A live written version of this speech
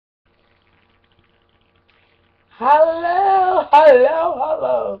Hello, hello,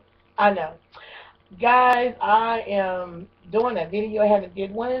 hello. I know. Guys, I am doing a video. I haven't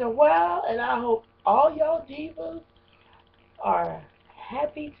did one in a while, and I hope all y'all divas are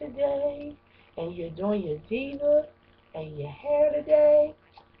happy today, and you're doing your diva and your hair today.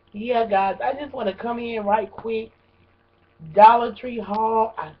 Yeah, guys, I just want to come in right quick. Dollar Tree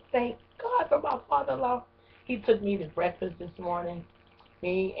haul. I thank God for my father-in-law. He took me to breakfast this morning,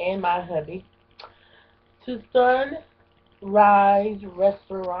 me and my hubby, to Sunrise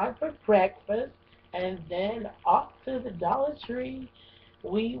Restaurant for breakfast, and then off to the Dollar Tree.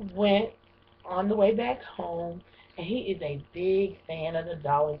 We went on the way back home, and he is a big fan of the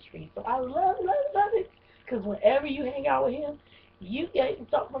Dollar Tree. So I love it. Because whenever you hang out with him, you get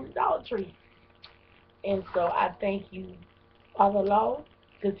something from the Dollar Tree. And so I thank you, Father Law,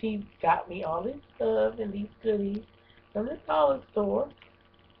 because he got me all this stuff and these goodies from the dollar store.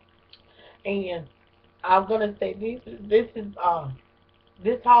 And I'm gonna say this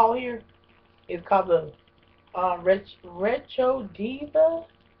haul here is called the Retro Diva,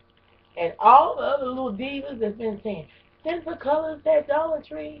 and all the other little divas that's been saying, send for colors at Dollar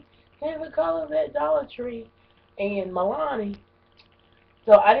Tree, send for colors at Dollar Tree, and Milani.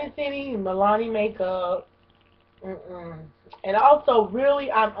 So I didn't see any Milani makeup. Mm-mm. And also,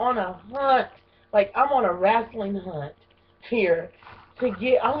 really, I'm on a hunt. Like, I'm on a wrestling hunt here to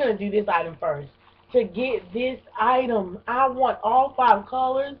get. I'm going to do this item first. To get this item, I want all five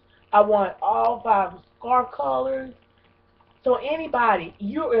colors. I want all five scarf colors. So, anybody,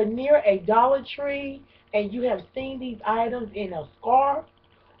 you are near a Dollar Tree and you have seen these items in a scarf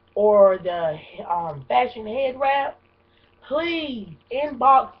or the fashion head wrap, please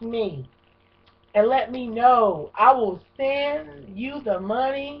inbox me and let me know. I will send you the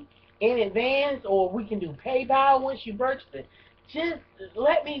money in advance, or we can do PayPal once you purchase it. Just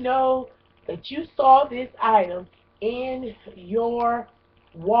let me know that you saw this item in your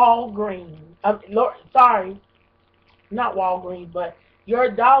Walgreens. Sorry, not Walgreens, but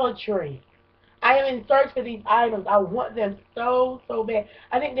your Dollar Tree. I am in search for these items. I want them so bad.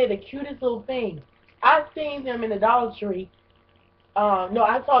 I think they're the cutest little things. I've seen them in the Dollar Tree. No,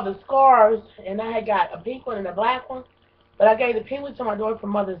 I saw the scarves, and I had got a pink one and a black one, but I gave the pink one to my daughter for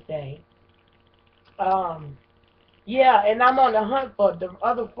Mother's Day. Um, yeah, and I'm on the hunt for the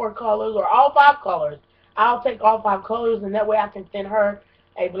other four colors or all five colors. I'll take all five colors, and that way I can send her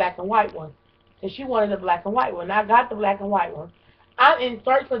a black and white one. And she wanted a black and white one. I got the black and white one. I'm in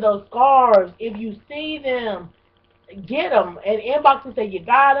search for those scarves. If you see them, get them and inbox and say you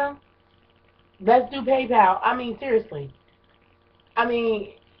got them. Let's do PayPal. I mean, seriously. I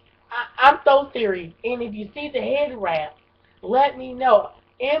mean, I'm so serious. And if you see the head wrap, let me know.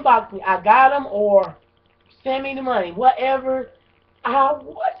 Inbox me. I got them, or send me the money. Whatever. I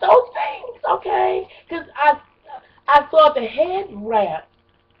want those things, okay? Because I saw the head wrap,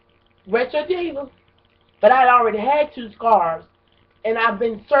 Retro Diva, but I'd already had two scarves. And I've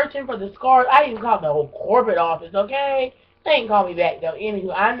been searching for the scarves. I even called the whole corporate office, okay? They ain't call me back, though.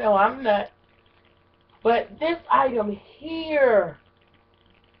 Anywho, I know I'm not. But this item here,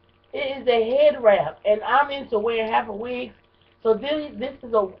 it is a head wrap, and I'm into wearing half a wig, so this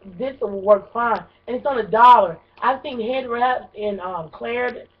will work fine, and it's on $1. I've seen head wraps in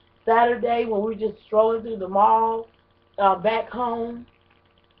Claire Saturday when we were just strolling through the mall back home.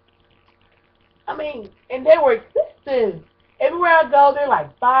 I mean, and they were expensive. Everywhere I go, they're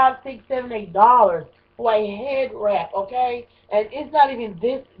like $5, $6, $7, $8 for a head wrap, okay? And it's not even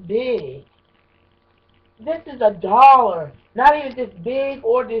this big. This is $1, not even this big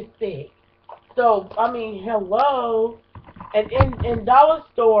or this thick. So, I mean, hello. And in dollar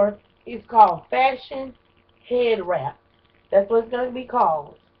store, it's called fashion head wrap. That's what it's going to be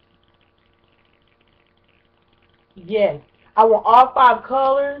called. Yes. I want all five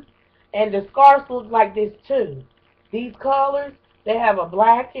colors. And the scarves look like this too. These colors, they have a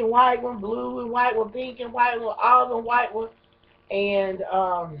black and white one, blue and white one, pink and white one, olive and white one, and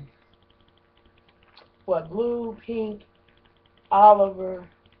what, blue, pink, oliver,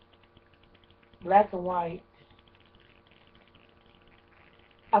 black and white.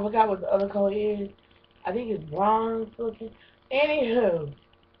 I forgot what the other color is. I think it's bronze looking. Anywho,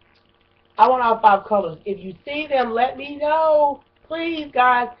 I want all five colors. If you see them, let me know. Please,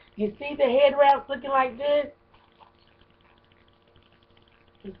 guys. You see the head wraps looking like this?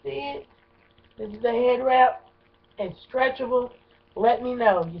 You see it? This is the head wrap and stretchable. Let me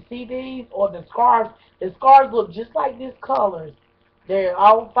know. You see these or the scarves? The scarves look just like this colors. They're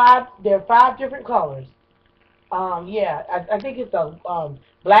all five. They're five different colors. Yeah, I think it's a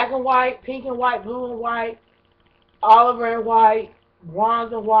black and white, pink and white, blue and white, olive and white,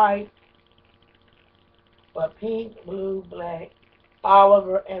 bronze and white, but pink, blue, black,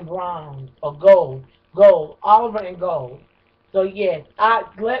 olive, and bronze, or gold, olive and gold. So yes,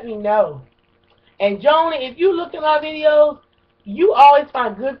 let me know. And Joni, if you look at my videos, you always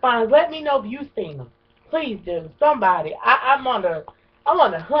find good finds. Let me know if you've seen them. Please do. Somebody. I'm on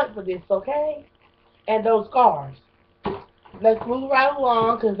the hunt for this, okay? And those cars. Let's move right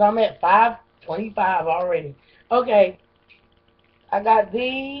along because I'm at 5:25 already. Okay, I got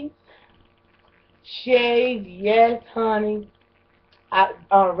these shades. Yes, honey.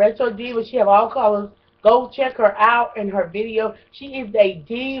 Retro Diva. She have all colors. Go check her out in her video. She is a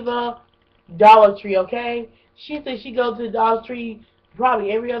diva. Dollar Tree, okay? She said she goes to the Dollar Tree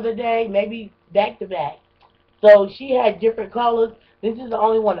probably every other day, maybe back to back. So she had different colors. This is the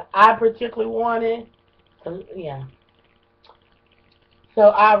only one I particularly wanted. Yeah.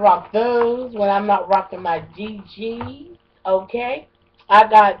 So I rock those when I'm not rocking my GG. Okay. I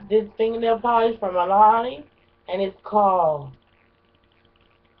got this fingernail polish from Milani, and it's called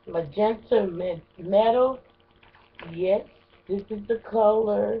Magenta Metal. Yes, this is the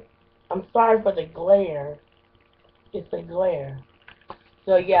color. I'm sorry for the glare. It's a glare.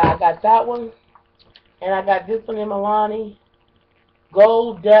 So yeah, I got that one. And I got this one in Milani.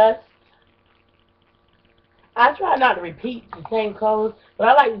 Gold Dust. I try not to repeat the same colors, but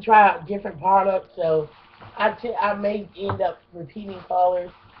I like to try out different products, so I may end up repeating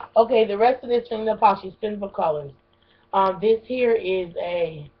colors. Okay, the rest of this fingernail polish is simple colors. This here is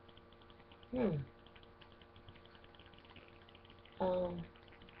a um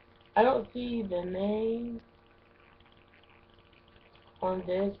I don't see the name on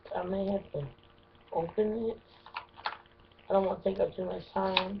this. I may have to open it. I don't want to take up too much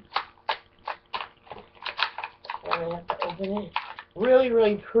time. I may have to open it. Really,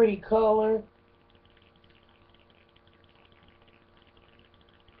 really pretty color.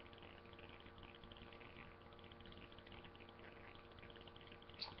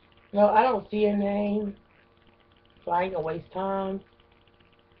 No, I don't see a name, so I ain't gonna waste time.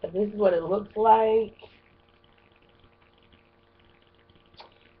 But this is what it looks like.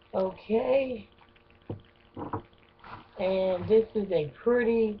 Okay. And this is a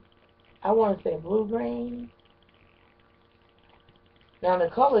pretty, I want to say blue-green. Now the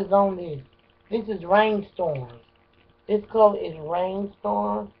colors on this. This is Rainstorm. This color is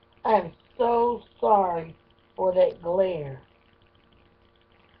Rainstorm. I am so sorry for that glare.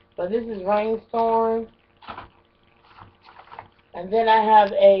 But this is Rainstorm. And then I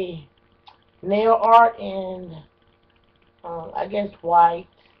have a nail art in, I guess white.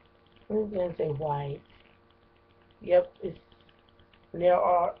 I'm just going to say white. Yep, it's nail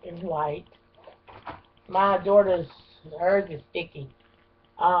art in white. My daughter's, hers is sticky.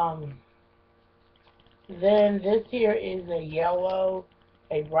 Then this here is a yellow,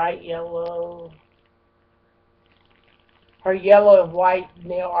 a bright yellow. Her yellow and white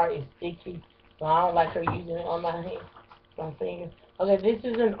nail art is sticky, so I don't like her using it on my hand, my finger. Okay, this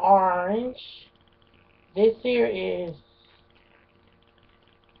is an orange. This here is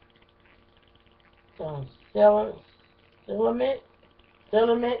some filament.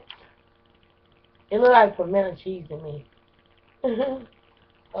 It looks like pimento cheese to me.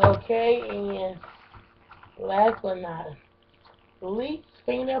 Okay, and last but not least,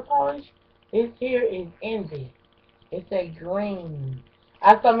 fingernail polish. This here is Envy. It's a green.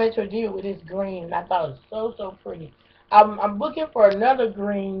 I saw Metro Deal with this green, and I thought it was so pretty. I'm looking for another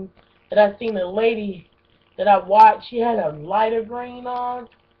green that I seen a lady that I watched. She had a lighter green on,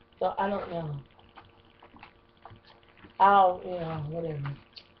 so I don't know. Whatever.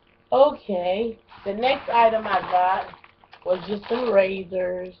 Okay, the next item I got was just some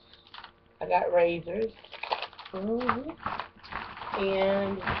razors. I got razors.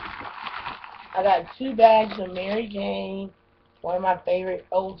 And I got 2 bags of Mary Jane, one of my favorite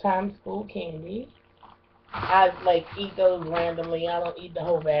old-time school candies. I like eat those randomly. I don't eat the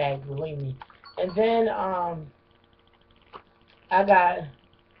whole bag, believe me. And then I got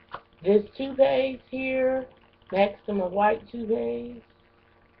this toothpaste here, Maxima white toothpaste.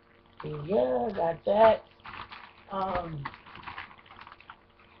 Yeah, I got that.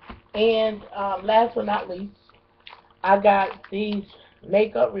 And last but not least, I got these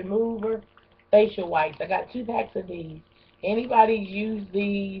makeup remover facial wipes. I got 2 packs of these. Anybody use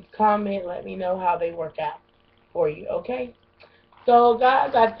these, comment, let me know how they work out for you, okay? So,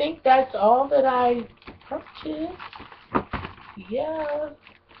 guys, I think that's all that I purchased. Yeah.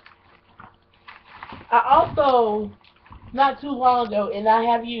 I also, not too long ago, and I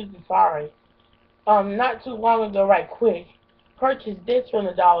have used it, sorry, not too long ago, right quick, purchased this from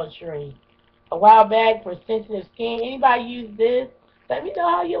the Dollar Tree a while back for sensitive skin. Anybody use this? Let me know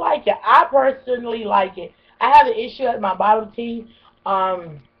how you like it. I personally like it. I have an issue at my bottom teeth.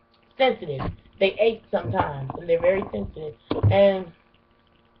 Sensitive. They ache sometimes, and they're very sensitive. And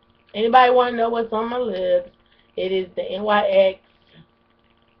anybody want to know what's on my lips? It is the NYX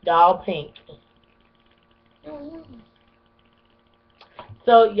Doll Pink.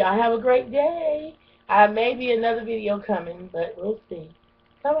 So y'all have a great day. May be another video coming, but we'll see.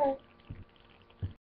 Bye bye.